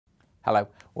Hello,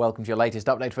 welcome to your latest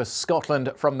update for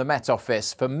Scotland from the Met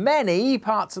Office. For many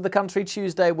parts of the country,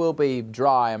 Tuesday will be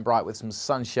dry and bright with some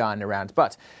sunshine around,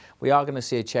 but we are going to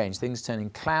see a change. Things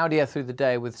turning cloudier through the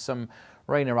day with some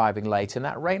rain arriving late, and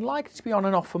that rain likely to be on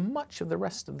and off for much of the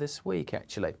rest of this week,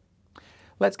 actually.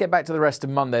 Let's get back to the rest of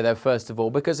Monday, though, first of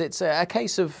all, because it's a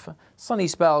case of sunny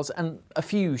spells and a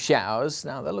few showers.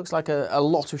 Now, there looks like a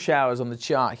lot of showers on the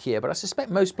chart here, but I suspect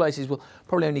most places will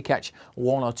probably only catch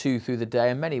one or two through the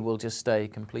day, and many will just stay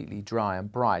completely dry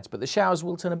and bright. But the showers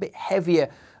will turn a bit heavier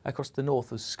across the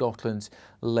north of Scotland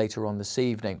later on this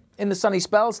evening. In the sunny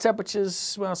spells,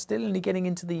 temperatures, well, still only getting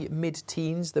into the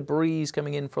mid-teens. The breeze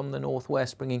coming in from the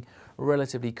northwest, bringing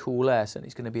relatively cool air, so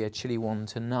it's going to be a chilly one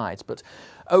tonight. But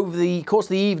over the course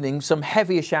of the evening, some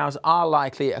heavier showers are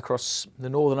likely across the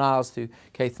Northern Isles through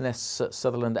Caithness,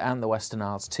 Sutherland and the Western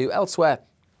Isles too. Elsewhere,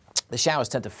 the showers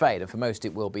tend to fade, and for most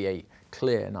it will be a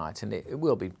clear night, and it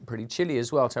will be pretty chilly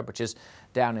as well. Temperatures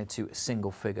down into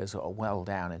single figures, or well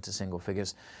down into single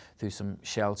figures through some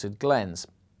sheltered glens.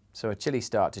 So a chilly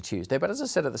start to Tuesday, but as I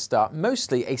said at the start,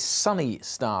 mostly a sunny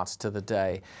start to the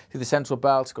day. Through the central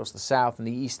belt, across the south and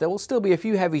the east, there will still be a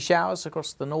few heavy showers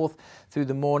across the north through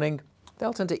the morning.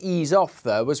 They'll tend to ease off,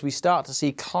 though, as we start to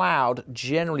see cloud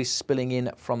generally spilling in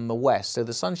from the west. So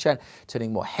the sunshine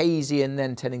turning more hazy and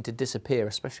then tending to disappear,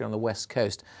 especially on the west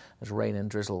coast, as rain and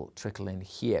drizzle trickle in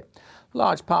here.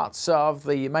 Large parts of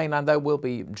the mainland, though, will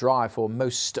be dry for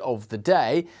most of the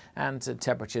day, and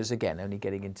temperatures, again, only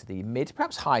getting into the mid,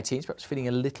 perhaps high teens, perhaps feeling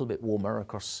a little bit warmer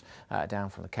across, down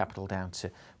from the capital down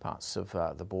to parts of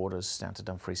the borders, down to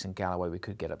Dumfries and Galloway. We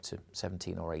could get up to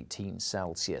 17 or 18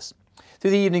 Celsius.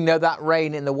 Through the evening, though, that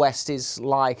rain in the west is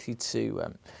likely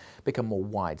to become more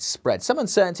widespread. Some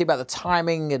uncertainty about the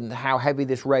timing and how heavy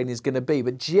this rain is going to be,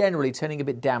 but generally turning a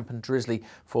bit damp and drizzly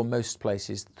for most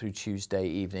places through Tuesday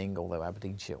evening, although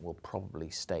Aberdeenshire will probably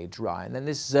stay dry. And then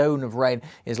this zone of rain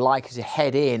is likely to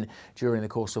head in during the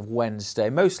course of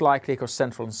Wednesday, most likely across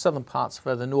central and southern parts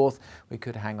further north. We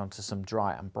could hang on to some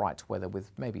dry and bright weather with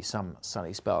maybe some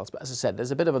sunny spells. But as I said, there's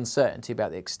a bit of uncertainty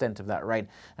about the extent of that rain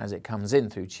as it comes in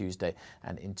through Tuesday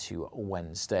and into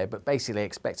Wednesday. But basically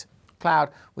expect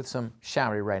cloud with some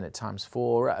showery rain at times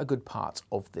for a good part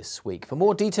of this week. For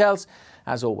more details,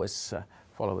 as always,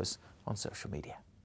 follow us on social media.